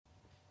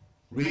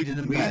Reading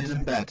in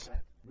bed.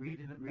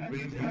 Reading in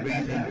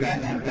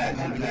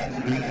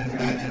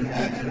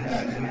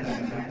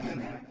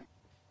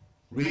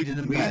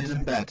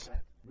bed.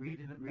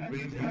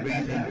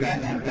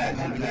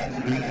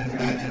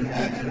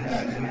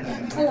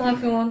 Hello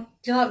everyone,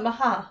 do you like my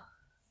hat?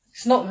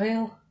 It's not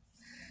real.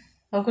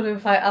 I'm going to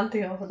invite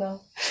Andy over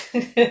now.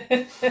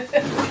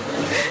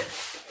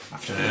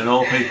 Afternoon,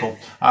 all people.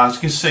 As you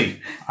can see,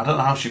 I don't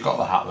know how she got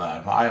the hat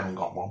there, but I haven't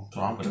got one, so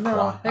I'm going to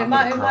cry. It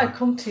might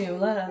come to you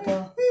later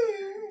though.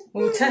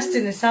 We were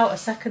testing this out a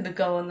second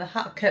ago and the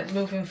hat kept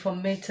moving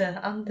from me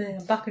to Andy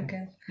and back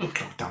again.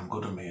 Looked damn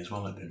good on me as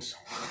well, it did.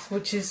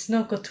 Which is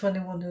no good to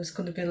anyone who's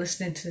going to be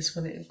listening to this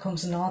when it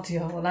comes an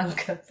audio on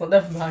Anchor, but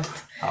never mind.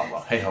 Oh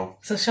well, hey ho.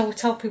 So shall we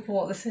tell people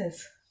what this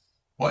is?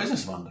 What is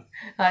this, Amanda?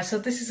 Alright, so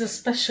this is a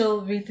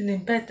special Reading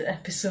in Bed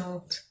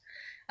episode.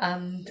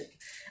 And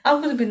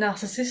I'm going to be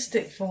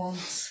narcissistic for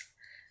once.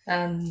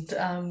 And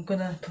I'm going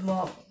to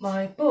promote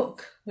my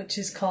book, which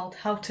is called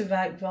How to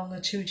Write Wrong,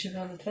 a Choose Your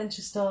Own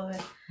Adventure Story.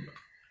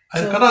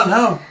 I've got that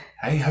now.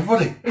 Hey,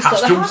 everybody.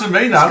 Hat's jumped to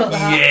me now.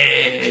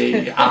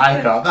 Yay!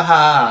 I got the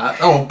hat.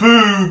 Oh,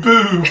 boo,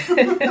 boo.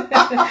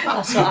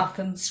 That's what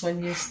happens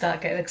when you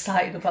start getting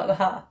excited about the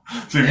hat.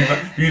 See,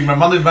 my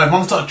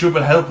man started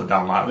jumping helping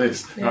down like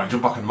this. Yeah. Right,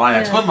 jump back in my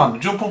head. Come on,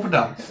 man, jump up and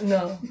down.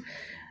 No.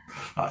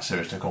 Right,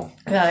 seriously, come on.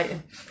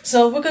 Right,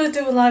 so we're going to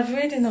do a live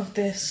reading of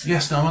this.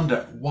 Yes, now,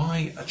 Amanda,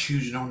 why a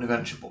Choose Your Own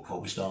Adventure book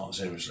before we start,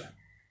 seriously?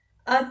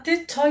 I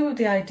did toy with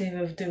the idea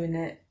of doing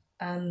it,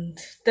 and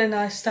then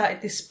I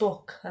started this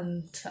book,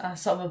 and I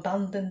sort of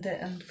abandoned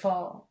it and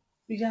thought,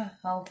 yeah,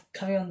 I'll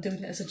carry on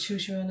doing it as a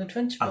Choose Your Own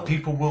Adventure book. And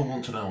people will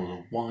want to know,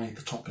 though, why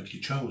the topic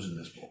you chose in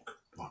this book.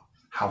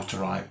 How to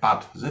write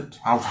bad, is it?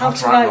 How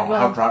to write wrong.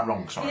 How to write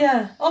wrong, sorry.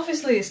 Yeah,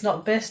 obviously it's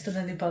not based on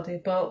anybody,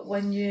 but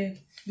when you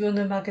run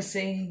a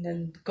magazine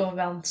and go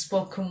around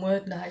spoken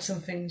word nights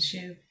and things,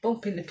 you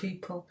bump into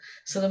people.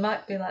 So there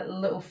might be like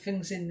little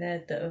things in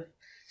there that have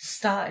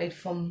started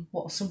from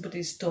what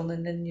somebody's done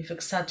and then you've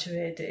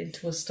exaggerated it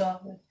into a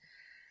story.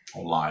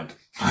 Or lied.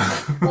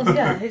 Well,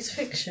 yeah, it's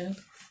fiction.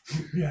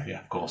 Yeah,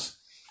 of course.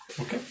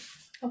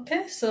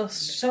 Okay, so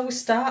shall we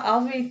start?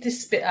 I'll read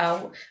this bit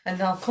out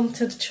and I'll come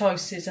to the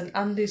choices and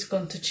Andy's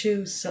going to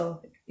choose,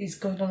 so he's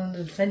going on an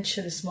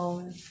adventure this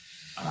morning.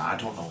 I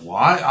don't know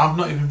why. I've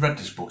not even read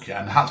this book yet,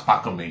 and the hat's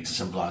back on me to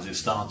symbolise it's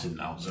starting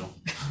now, so...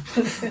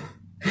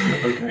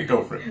 Okay,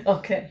 go for it.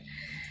 Okay.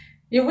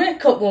 You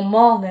wake up one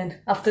morning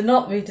after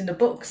not reading a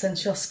book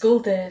since your school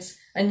days,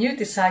 and you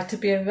decide to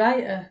be a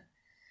writer.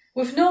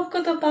 With no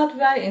good or bad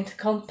writing to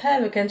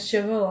compare against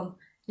your own,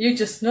 you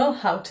just know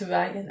how to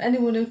write, and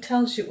anyone who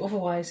tells you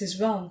otherwise is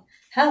wrong.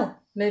 Hell,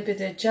 maybe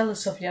they're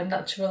jealous of your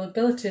natural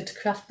ability to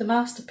craft the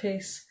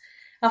masterpiece.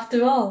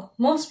 After all,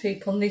 most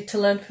people need to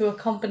learn through a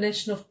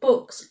combination of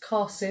books,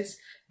 courses,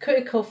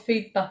 critical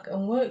feedback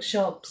and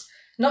workshops.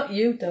 Not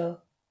you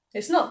though.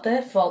 It's not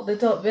their fault they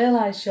don't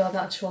realise your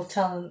natural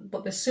talent,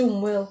 but they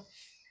soon will.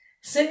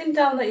 Sitting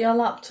down at your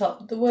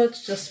laptop, the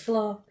words just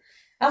flow.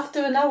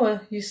 After an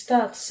hour, you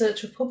start to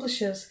search for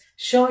publishers.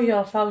 Sure,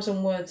 your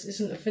 1,000 words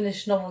isn't a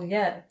finished novel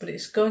yet, but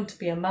it's going to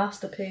be a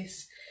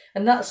masterpiece,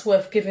 and that's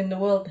worth giving the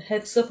world a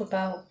heads up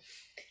about.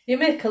 You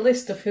make a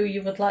list of who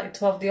you would like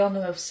to have the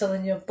honour of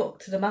selling your book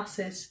to the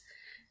masses.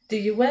 Do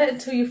you wait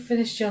until you've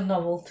finished your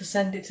novel to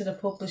send it to the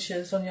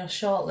publishers on your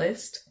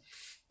shortlist?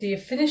 Do you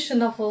finish the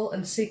novel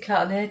and seek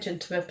out an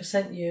agent to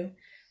represent you?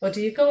 Or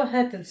do you go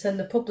ahead and send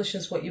the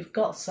publishers what you've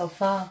got so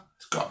far?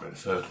 It's got to be the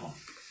third one.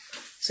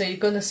 So you're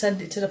going to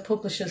send it to the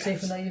publishers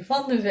even though you've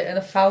only written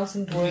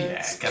 1,000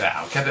 words?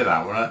 Yeah, get it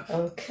out, right?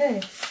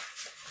 Okay.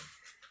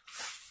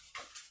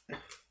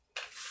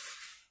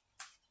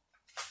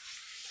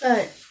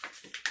 Right.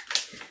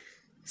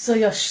 So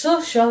you're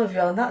so sure of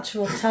your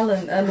natural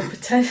talent and the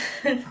potential...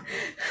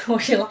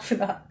 What are you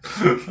laughing at?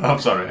 I'm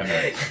sorry,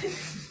 anyway.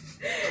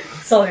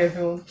 Sorry,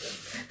 everyone.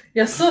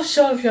 You're so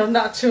sure of your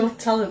natural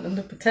talent and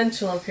the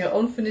potential of your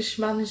unfinished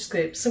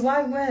manuscript, so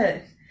why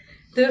wait?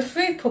 There are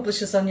 3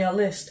 publishers on your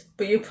list,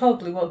 but you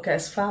probably won't get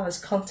as far as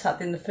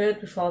contacting the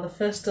third before the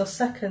first or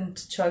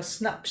second choice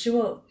snaps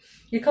you up.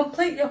 You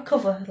complete your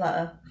cover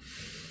letter.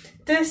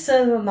 Dear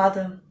Sir or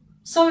Madam,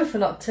 sorry for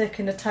not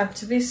taking the time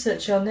to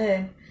research your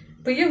name,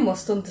 but you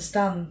must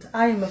understand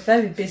I am a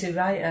very busy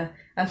writer,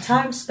 and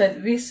time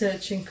spent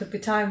researching could be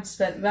time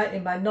spent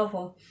writing my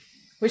novel,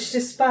 which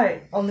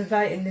despite only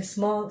writing this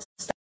small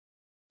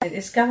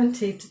is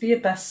guaranteed to be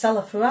a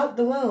bestseller throughout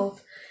the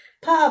world.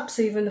 Perhaps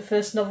even the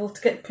first novel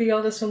to get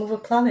pre-orders from other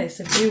planets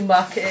if you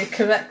market it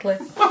correctly.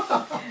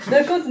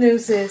 The good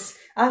news is,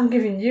 I'm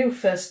giving you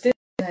first dibs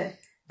on it.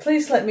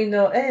 Please let me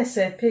know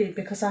ASAP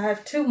because I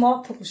have 2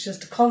 more publishers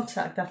to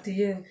contact after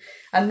you,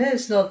 and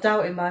there's no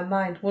doubt in my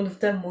mind one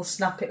of them will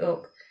snap it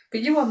up.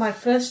 But you are my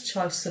first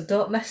choice, so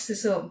don't mess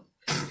this up.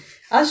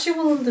 As you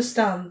will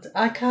understand,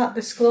 I can't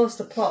disclose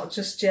the plot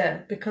just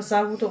yet because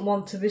I wouldn't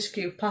want to risk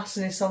you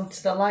passing this on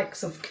to the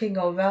likes of King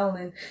or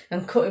Rowling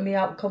and cutting me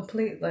out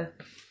completely.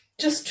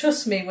 Just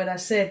trust me when I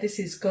say this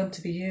is going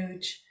to be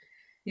huge.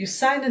 You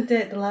sign and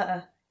date the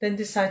letter. Then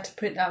decide to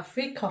print out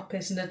 3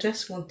 copies and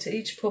address one to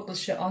each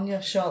publisher on your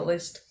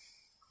shortlist.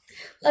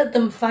 Let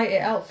them fight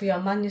it out for your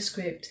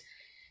manuscript.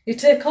 You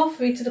take all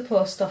 3 to the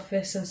post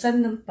office and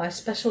send them by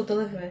special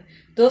delivery.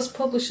 Those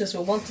publishers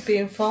will want to be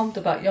informed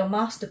about your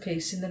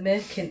masterpiece in the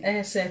making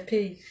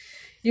ASAP.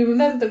 You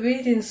remember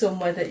reading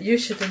somewhere that you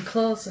should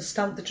enclose a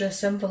stamped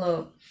address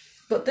envelope,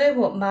 but they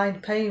won't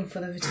mind paying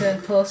for the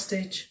return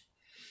postage.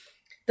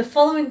 The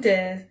following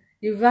day,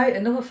 you write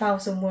another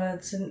 1,000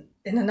 words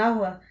in an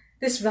hour.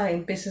 This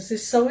writing business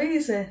is so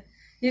easy.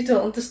 You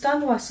don't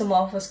understand why some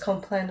authors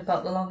complain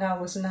about the long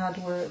hours and hard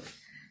work.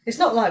 It's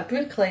not like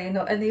bricklaying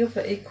or any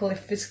other equally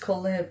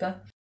physical labour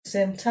at the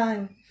same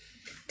time.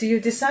 Do you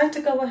decide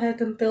to go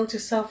ahead and build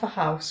yourself a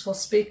house while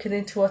speaking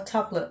into a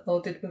tablet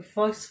loaded with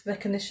voice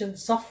recognition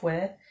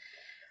software?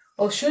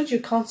 Or should you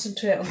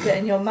concentrate on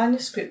getting your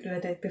manuscript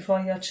ready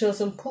before your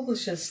chosen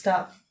publishers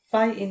start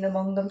fighting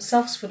among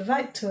themselves for the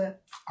right to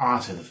it?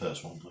 I'll say the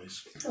first one,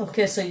 please.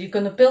 Okay, so you're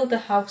going to build a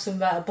house and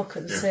write a book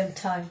at the same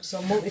time, so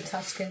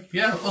multitasking.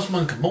 Yeah, us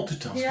men can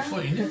multitask. Yeah, I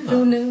thought you knew that.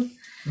 who knew?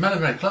 Men are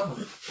very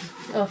clever.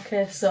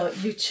 Okay, so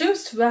you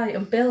choose to write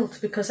and build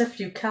because if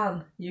you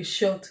can, you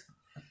should.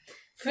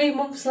 3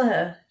 months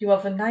later, you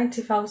have a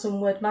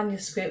 90,000 word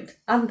manuscript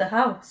and a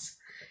house.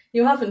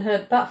 You haven't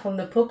heard back from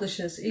the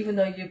publishers even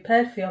though you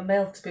paid for your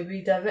mail to be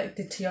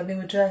redirected to your new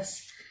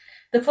address.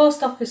 The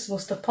post office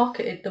must have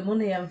pocketed the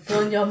money and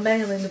thrown your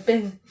mail in the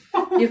bin.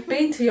 You've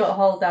been to your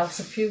old house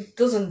a few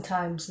dozen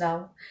times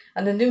now,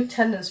 and the new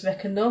tenants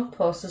reckon no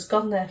post has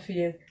gone there for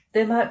you.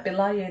 They might be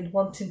lying,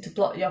 wanting to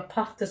block your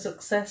path to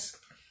success.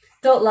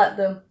 Don't let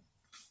them.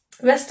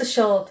 Rest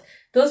assured,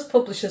 those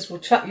publishers will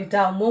track you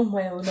down one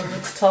way or another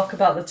to talk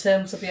about the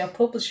terms of your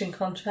publishing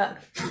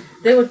contract.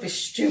 They would be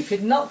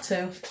stupid not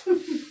to.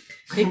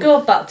 You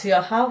go back to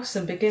your house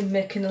and begin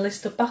making a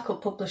list of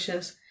backup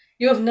publishers.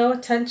 You have no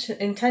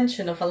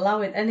intention of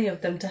allowing any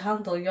of them to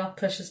handle your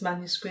precious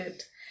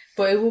manuscript,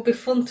 but it will be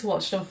fun to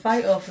watch them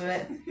fight over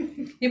it.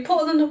 You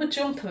put on another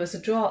jumper as a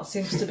draught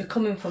seems to be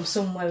coming from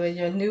somewhere in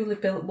your newly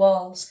built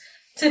walls.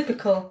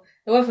 Typical.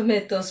 Whoever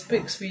made those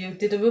bricks for you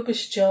did a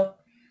rubbish job.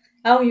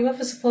 How are you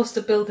ever supposed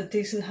to build a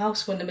decent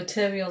house when the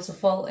materials are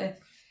faulty?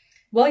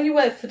 While you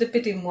wait for the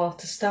bidding war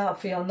to start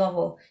for your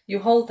novel, you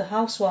hold a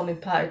housewarming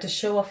party to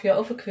show off your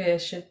other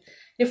creation.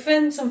 Your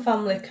friends and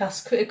family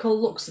cast critical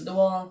looks at the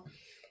wall.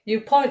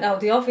 You point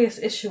out the obvious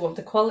issue of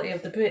the quality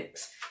of the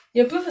bricks.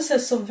 Your brother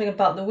says something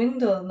about the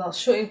window not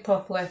shutting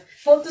properly.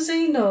 What does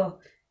he know?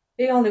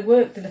 He only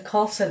worked in a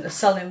call centre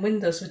selling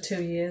windows for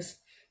 2 years.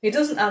 He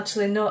doesn't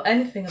actually know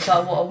anything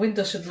about what a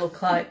window should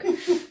look like.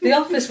 The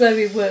office where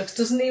he works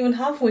doesn't even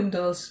have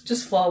windows,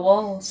 just 4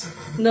 walls.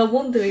 No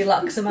wonder he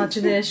lacks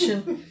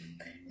imagination.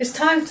 It's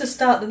time to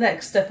start the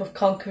next step of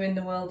conquering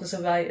the world as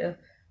a writer.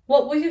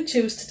 What will you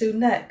choose to do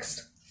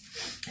next?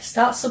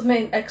 Start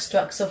submitting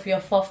extracts of your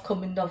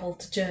forthcoming novel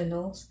to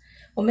journals,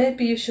 or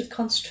maybe you should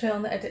concentrate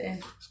on the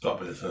editing. It's got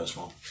to be the first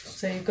one.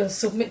 So you're going to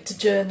submit to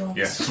journals?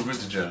 Yes, submit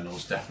to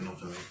journals, definitely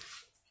for me.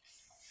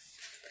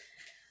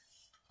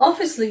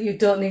 Obviously you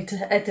don't need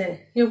to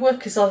edit. Your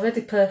work is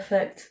already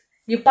perfect.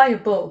 You buy a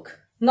book,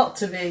 not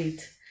to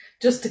read,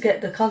 just to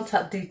get the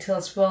contact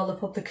details for all the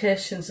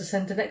publications to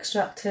send an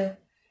extract to.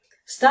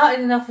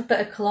 Starting in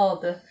alphabetical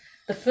order,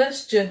 the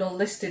first journal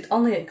listed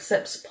only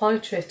accepts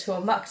poetry to a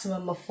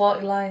maximum of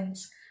 40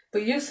 lines,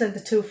 but you send a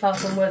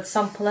 2,000 word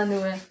sample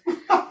anyway.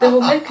 They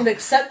will make an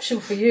exception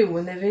for you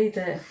when they read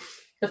it.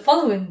 The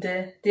following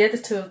day, the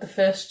editor of the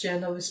first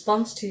journal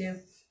responds to you.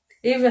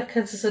 He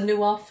reckons as a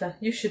new author,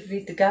 you should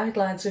read the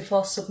guidelines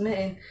before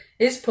submitting.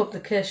 His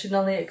publication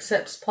only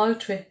accepts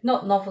poetry,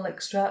 not novel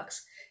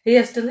extracts. He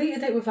has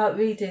deleted it without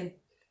reading.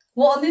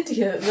 What an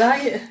idiot,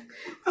 right?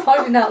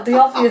 Pointing out the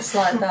obvious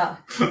like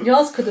that.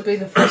 Yours could have been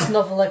the first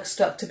novel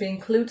extract to be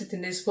included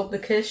in his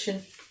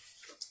publication.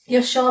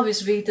 You're sure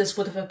his readers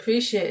would have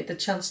appreciated the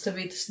chance to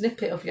read a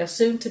snippet of your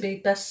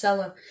soon-to-be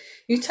bestseller.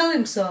 You tell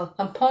him so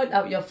and point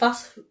out your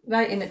vast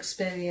writing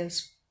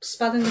experience,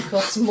 spanning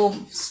across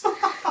months,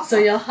 so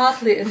you're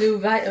hardly a new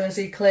writer as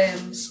he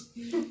claims.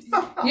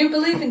 You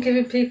believe in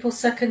giving people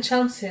second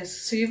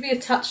chances, so you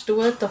reattach the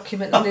Word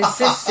document and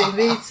insist he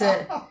reads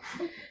it,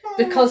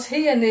 because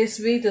he and his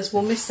readers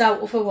will miss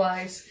out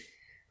otherwise.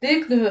 The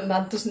ignorant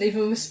man doesn't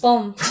even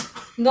respond.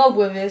 No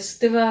worries,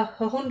 there are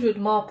 100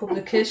 more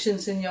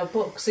publications in your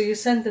book, so you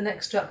send an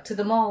extract to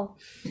them all.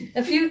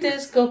 A few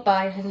days go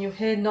by and you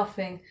hear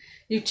nothing.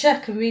 You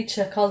check and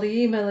recheck all the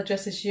email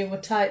addresses you were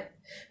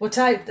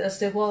typed as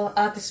they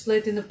are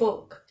displayed in the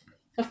book.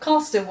 Of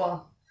course they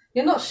were.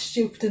 You're not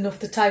stupid enough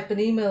to type an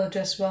email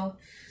address wrong.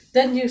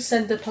 Then you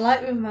send a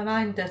polite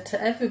reminder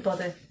to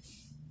everybody.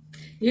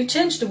 You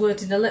change the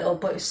wording a little,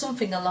 but it's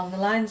something along the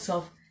lines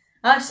of,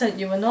 I sent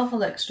you a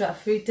novel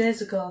extract 3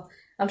 days ago.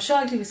 I'm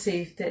sure you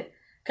received it.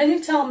 Can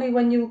you tell me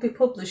when you will be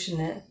publishing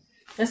it?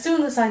 As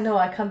soon as I know,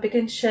 I can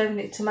begin sharing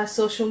it to my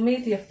social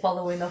media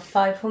following of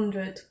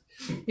 500.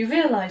 You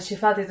realise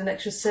you've added an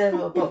extra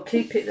 0, but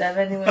keep it there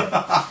anyway.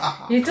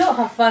 You don't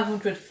have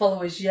 500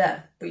 followers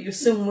yet, but you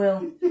soon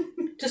will.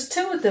 Just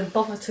 2 of them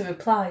bother to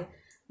reply.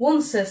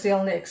 One says they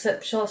only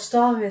accept short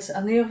stories,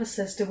 and the other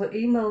says they will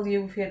email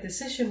you with your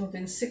decision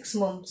within 6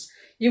 months.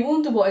 You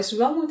wonder what is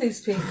wrong with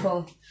these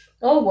people.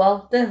 Oh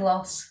well, they're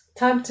lost.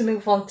 Time to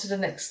move on to the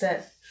next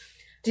step.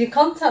 Do you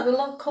contact the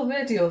local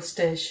radio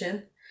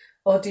station,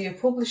 or do you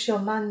polish your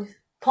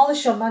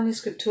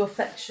manuscript to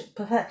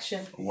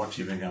perfection? What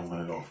do you think I'm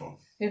going to go for?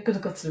 You're going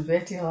to go to the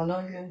radio,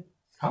 aren't you?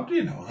 How do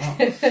you know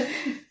that?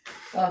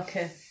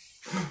 Okay.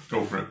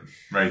 Go for it.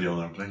 Radio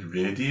then, please.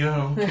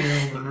 Radio,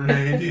 kill the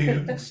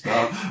radio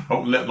star.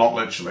 Oh, not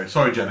literally.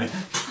 Sorry, Jenny.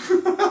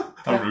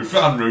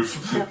 I'm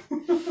Ruth. Yeah.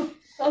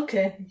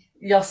 Okay.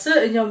 You're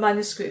certain your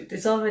manuscript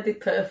is already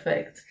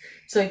perfect,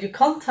 so you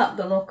contact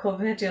the local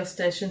radio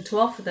station to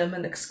offer them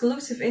an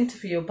exclusive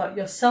interview about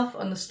yourself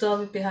and the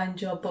story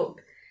behind your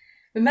book.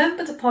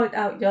 Remember to point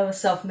out you're a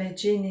self-made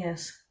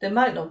genius. They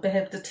might not be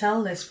able to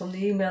tell this from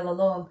the email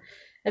alone.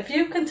 If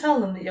you can tell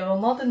them that you're a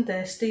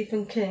modern-day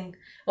Stephen King,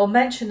 or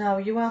mention how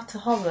you are to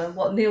horror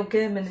what Neil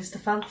Gaiman is to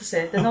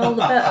fantasy, then all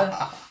the better.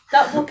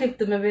 That will give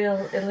them a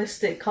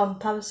realistic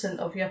comparison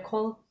of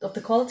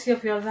the quality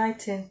of your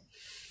writing.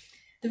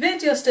 The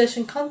radio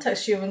station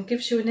contacts you and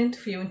gives you an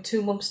interview in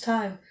 2 months'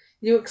 time.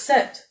 You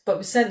accept, but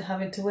resent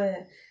having to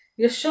wait.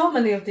 You're sure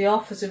many of the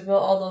authors who wrote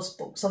all those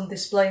books on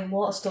display in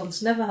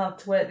Waterstones never had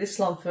to wait this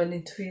long for an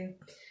interview.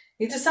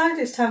 You decide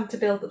it's time to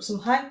build up some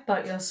hype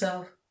about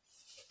yourself.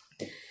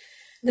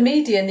 The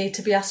media need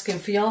to be asking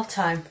for your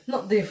time,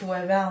 not the other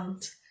way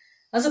around.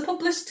 As a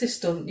publicity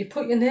stunt, you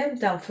put your name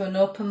down for an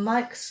open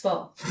mic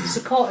spot,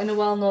 supporting a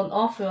well-known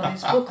author on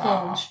his book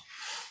launch.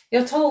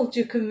 You're told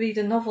you can read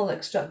a novel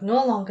extract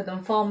no longer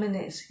than 4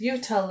 minutes. You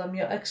tell them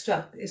your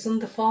extract is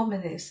under 4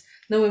 minutes,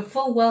 knowing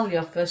full well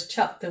your first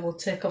chapter will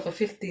take over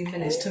 15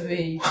 minutes to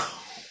read.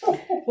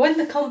 When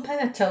the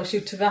compere tells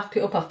you to wrap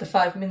it up after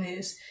 5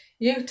 minutes,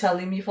 you tell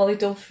him you've only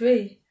done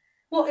 3.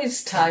 What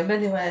is time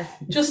anyway?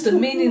 Just a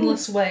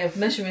meaningless way of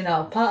measuring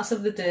out parts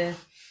of the day.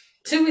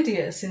 2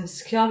 idiots in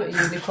security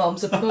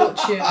uniforms approach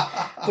you,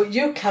 but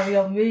you carry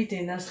on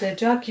reading as they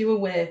drag you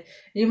away.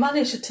 You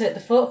manage to take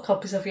the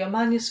photocopies of your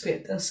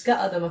manuscript and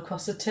scatter them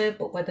across the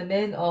table where the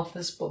main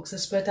author's books are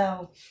spread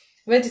out,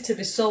 ready to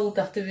be sold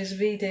after his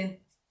reading.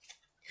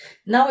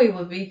 Now he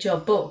will read your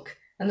book,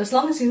 and as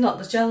long as he's not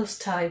the jealous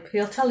type,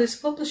 he'll tell his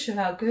publisher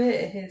how great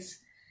it is.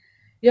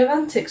 Your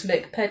antics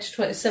make page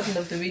 27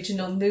 of the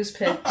regional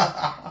newspaper.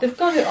 They've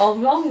got it all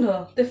wrong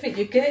though. They think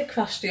you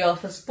gatecrashed the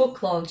author's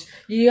book launch.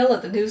 You yell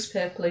at the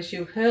newspaper as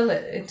you hurl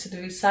it into the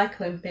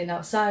recycling bin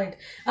outside.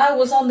 I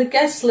was on the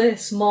guest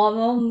list,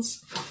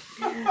 morons.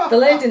 The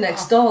lady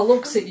next door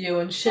looks at you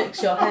and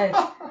shakes your head.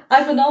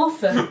 I'm an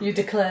author, you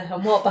declare,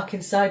 and walk back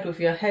inside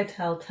with your head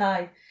held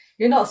high.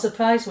 You're not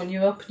surprised when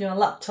you open your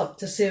laptop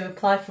to see a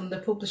reply from the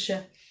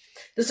publisher.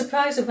 The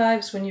surprise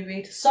arrives when you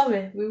read,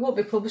 "Sorry, we won't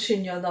be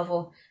publishing your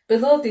novel.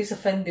 Below these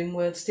offending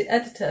words, the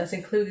editor has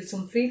included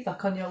some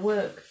feedback on your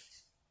work.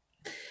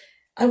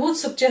 I would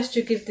suggest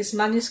you give this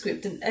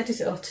manuscript an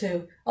edit or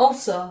 2.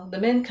 Also, the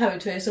main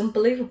character is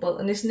unbelievable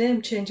and his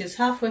name changes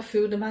halfway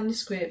through the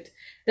manuscript.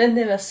 Then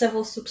there are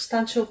several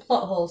substantial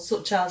plot holes,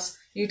 such as,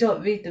 you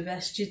don't read the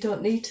rest, you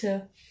don't need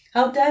to.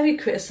 How dare he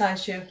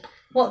criticise you?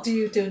 What do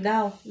you do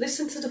now?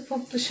 Listen to the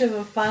publisher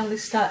and finally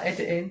start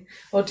editing?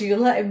 Or do you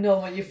let him know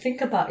what you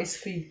think about his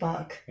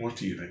feedback?" What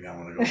do you think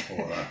I'm going to go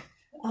for there?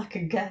 I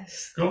can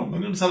guess. Go on, I'm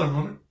going to tell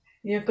everybody.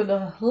 You're going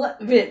to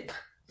let rip.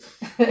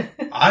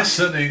 I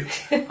certainly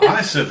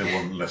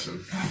wouldn't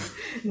listen.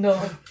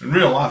 No. In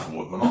real life I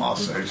would, but not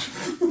at that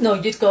stage. No,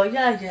 you'd go,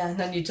 yeah, and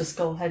then you just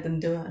go ahead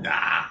and do it.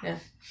 Nah. Yeah.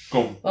 Go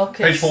on.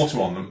 Okay. Page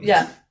 41 then.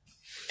 Yeah.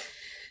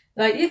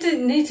 Right, you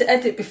didn't need to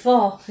edit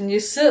before, and you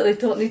certainly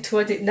don't need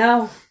to edit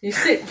now. You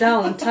sit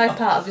down and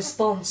type out a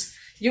response.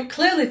 You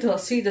clearly don't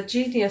see the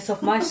genius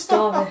of my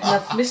story and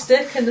have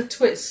mistaken the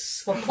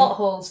twists for plot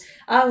holes.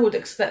 I would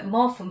expect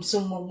more from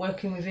someone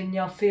working within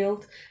your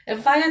field.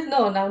 If I had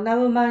known how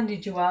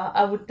narrow-minded you are,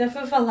 I would never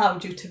have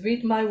allowed you to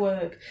read my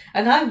work,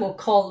 and I will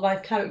call my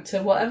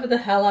character whatever the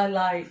hell I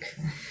like.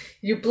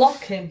 You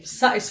block him,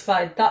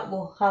 satisfied that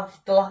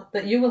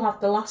you will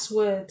have the last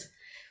word.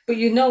 But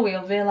you know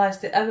he'll realise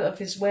the error of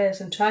his ways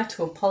and try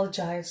to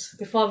apologise,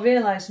 before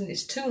realising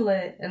it's too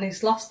late and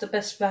he's lost the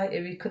best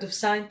writer he could have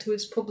signed to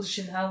his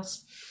publishing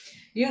house.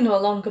 You no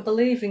longer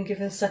believe in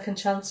giving second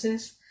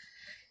chances.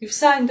 You've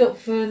signed up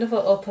for another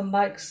open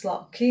mic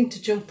slot, keen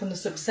to jump on the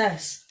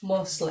success,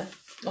 mostly,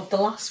 of the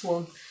last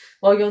one,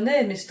 while your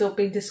name is still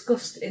being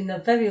discussed in the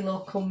very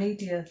local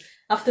media.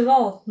 After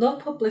all, no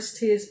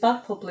publicity is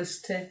bad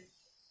publicity.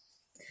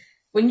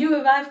 When you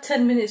arrive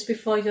 10 minutes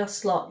before your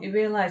slot, you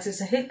realise it's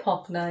a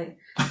hip-hop night,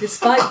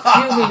 despite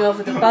fuming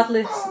over the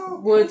badly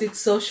worded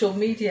social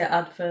media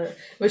advert,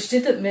 which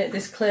didn't make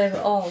this clear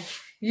at all.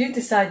 You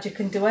decide you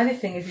can do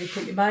anything if you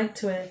put your mind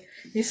to it.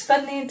 You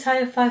spend the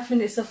entire 5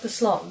 minutes of the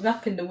slot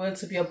rapping the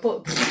words of your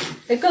book.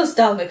 It goes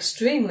down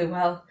extremely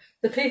well.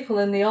 The people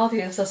in the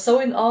audience are so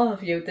in awe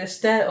of you, they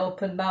stare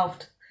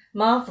open-mouthed,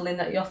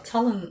 marvelling at your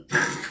talent.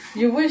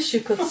 You wish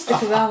you could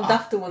stick around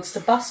afterwards to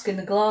bask in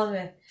the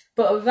glory.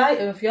 But a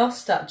writer of your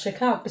stature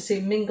can't be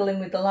seen mingling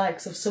with the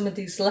likes of some of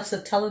these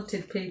lesser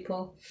talented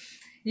people.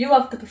 You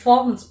have the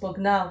performance bug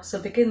now, so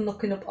begin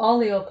looking up all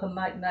the open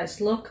mic nights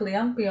locally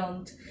and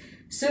beyond.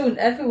 Soon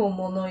everyone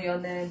will know your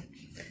name.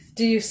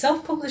 Do you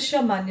self-publish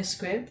your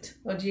manuscript,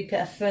 or do you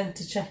get a friend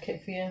to check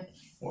it for you?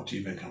 What do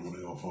you think I'm going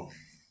to go for?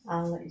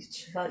 I'll let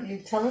you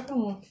tell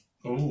everyone.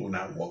 Oh,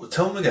 now what?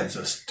 Tell them again.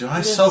 So, do I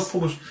Yes.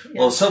 self-publish?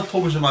 Yeah. Well,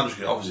 self-publish a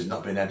manuscript obviously has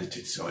not been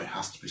edited, so it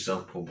has to be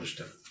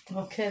self-published.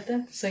 Okay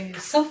then, so you're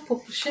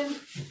self-publishing.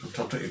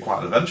 I've taken quite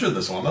an adventure in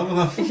this one, haven't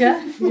I?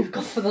 Yeah, you've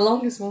gone for the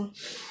longest one.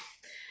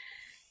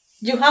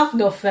 You have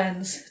no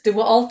friends. They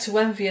were all too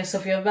envious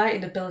of your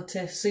writing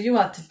ability, so you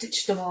had to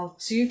ditch them all.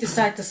 So you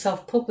decide to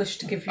self-publish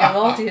to give your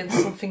audience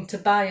something to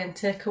buy and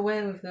take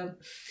away with them.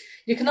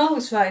 You can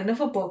always write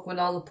another book when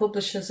all the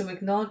publishers who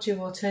ignored you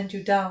or turned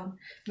you down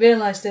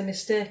realise their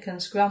mistake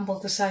and scramble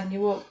to sign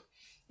you up.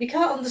 You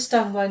can't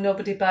understand why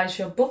nobody buys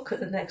your book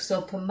at the next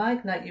open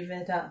mic night you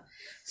read at.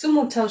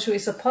 Someone tells you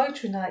it's a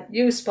poetry night.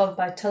 You respond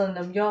by telling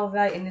them your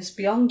writing is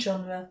beyond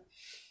genre.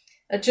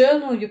 A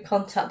journal you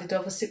contacted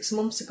over 6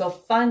 months ago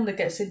finally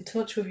gets in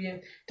touch with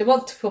you. They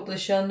want to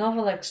publish your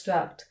novel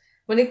extract.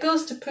 When it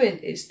goes to print,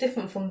 it's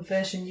different from the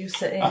version you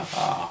set in.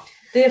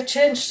 They have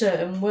changed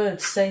certain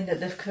words, saying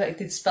that they've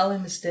corrected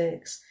spelling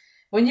mistakes.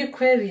 When you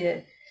query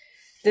it,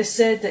 they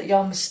say that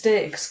your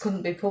mistakes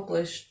couldn't be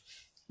published.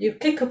 You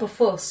kick up a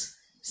fuss,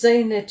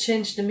 saying they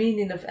changed the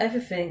meaning of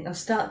everything and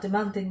start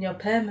demanding your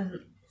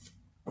payment.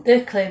 They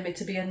claim it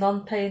to be a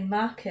non-paying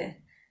market.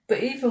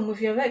 But even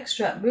with your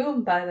extract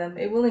ruined by them,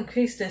 it will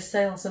increase their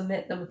sales and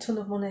make them a ton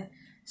of money.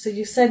 So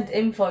you send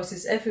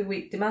invoices every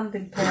week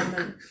demanding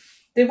payment.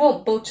 They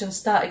won't budge and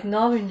start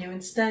ignoring you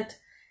instead.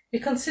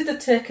 You consider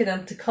taking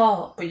them to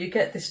court, but you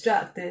get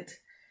distracted.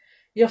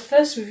 Your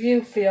first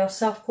review for your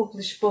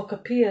self-published book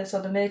appears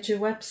on a major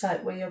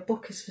website where your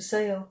book is for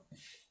sale.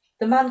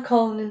 The man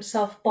calling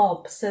himself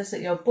Bob says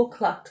that your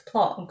book lacked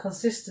plot and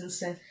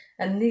consistency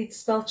and needs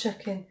spell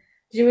checking.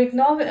 Do you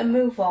ignore it and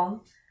move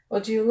on? Or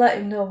do you let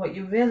him know what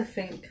you really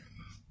think?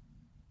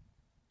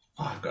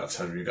 I've got to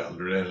tell you, you've got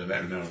to really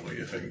let him know what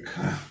you think.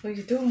 Well,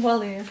 you're doing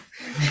well here.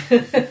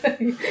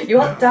 You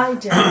won't die,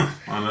 Jen. I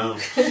know.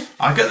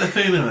 I get the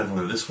feeling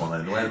with this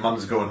one, the way the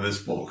man's going to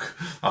this book,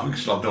 I think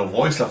she'll have no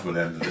voice left at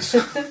the end of this.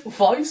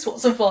 Voice?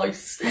 What's a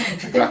voice?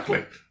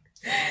 Exactly.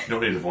 You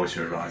don't need a voice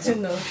here, right?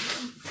 No.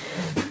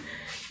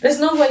 There's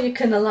no way you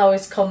can allow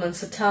his comments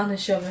to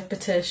tarnish your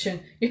reputation.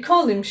 You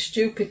call him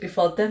stupid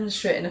before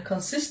demonstrating a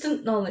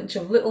consistent knowledge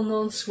of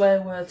little-known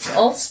swear words,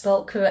 all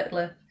spelt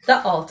correctly.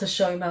 That ought to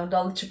show him how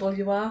knowledgeable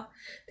you are.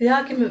 The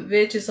argument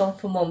rages on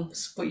for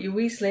months, but you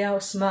easily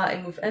outsmart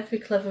him with every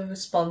clever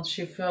response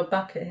you throw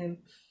back at him.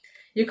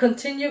 You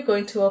continue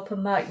going to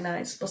open mic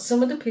nights, but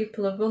some of the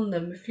people who run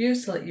them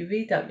refuse to let you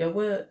read out your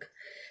work.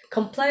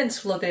 Complaints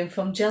flood in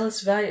from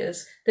jealous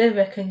writers. They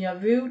reckon you're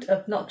rude,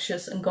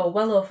 obnoxious and go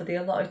well over the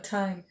allotted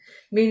time,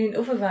 meaning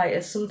other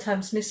writers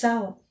sometimes miss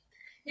out.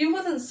 You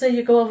wouldn't say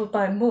you go over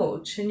by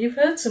much, and you've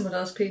heard some of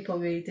those people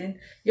reading.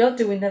 You're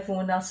doing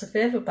everyone else a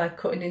favour by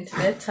cutting into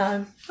their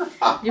time.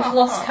 You've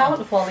lost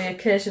count of all the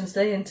occasions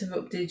they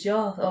interrupted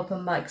your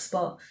open mic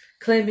spot,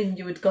 claiming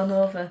you had gone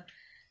over,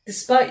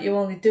 despite you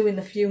only doing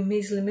a few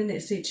measly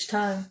minutes each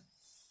time.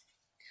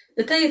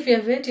 The day of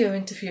your radio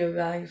interview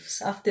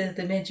arrives, after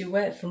they made you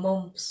wait for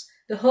months.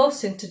 The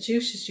host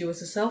introduces you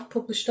as a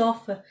self-published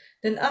author,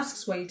 then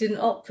asks why you didn't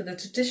opt for the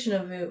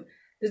traditional route.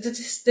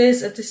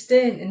 There's a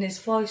disdain in his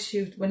voice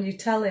when you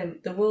tell him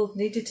the world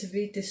needed to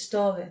read this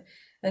story,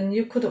 and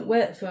you couldn't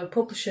wait for a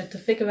publisher to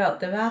figure out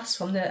their ass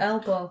from their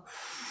elbow.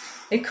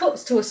 It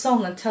cuts to a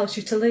song and tells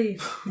you to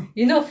leave.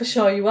 You know for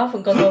sure you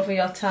haven't gone over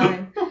your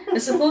time.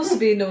 It's supposed to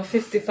be another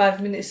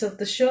 55 minutes of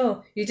the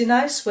show. You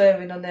deny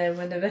swearing on air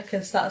when they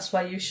reckon that's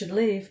why you should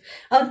leave.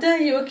 How dare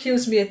you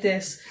accuse me of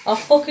this? I'll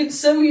fucking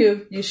sue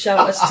you, you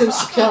shout as 2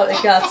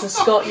 security guards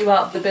escort you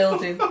out of the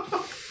building.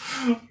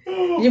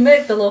 You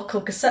make the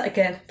local Gazette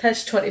again,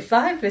 page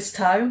 25 this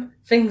time.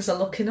 Things are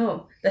looking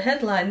up. The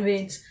headline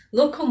reads,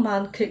 "Local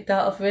man kicked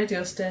out of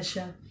radio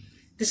station."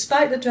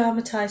 Despite the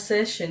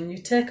dramatisation, you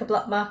take a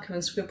black marker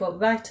and scribble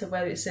writer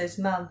where it says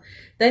man.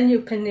 Then you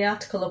pin the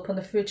article up on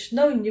the fridge,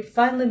 knowing you've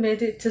finally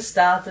made it to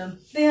stardom.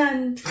 The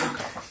end.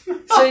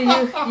 So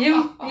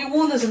you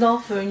won as an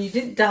author and you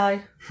didn't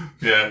die.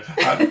 Yeah.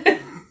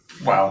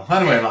 Well,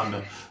 anyway,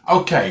 Amanda.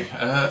 Okay.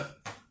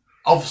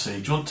 Obviously,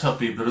 do you want to tell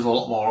people there's a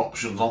lot more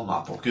options on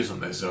that book, isn't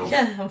there? So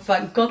yeah, and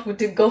thank God we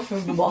didn't go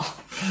through them all.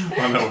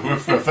 I know, we're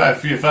a fair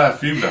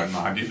few down,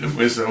 mind you, didn't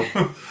we? So,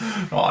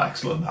 oh,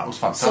 excellent, that was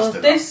fantastic.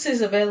 So this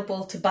is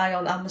available to buy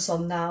on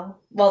Amazon now.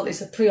 Well,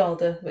 it's a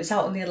pre-order, it's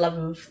out on the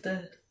 11th.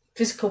 The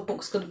physical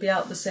book's going to be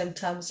out at the same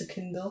time as the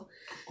Kindle.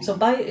 So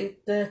buy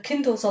it. The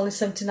Kindle's only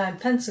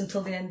 79p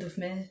until the end of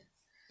May.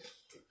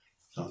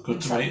 Sounds good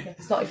to me.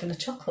 It's not even a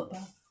chocolate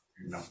bar.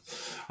 No.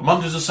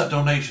 Amanda's a set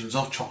donations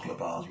of chocolate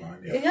bars,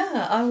 mind you.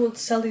 Yeah, I would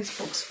sell these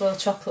books for a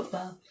chocolate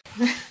bar.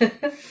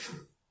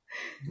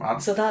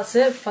 Man. So that's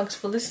it. Thanks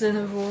for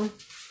listening, everyone.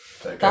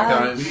 Take care, Bye.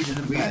 guys.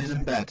 Read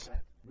and bet.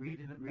 Read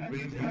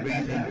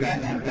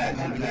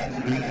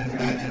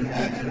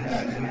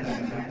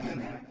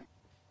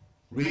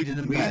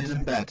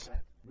and bet.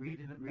 Read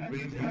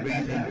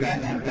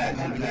and bet.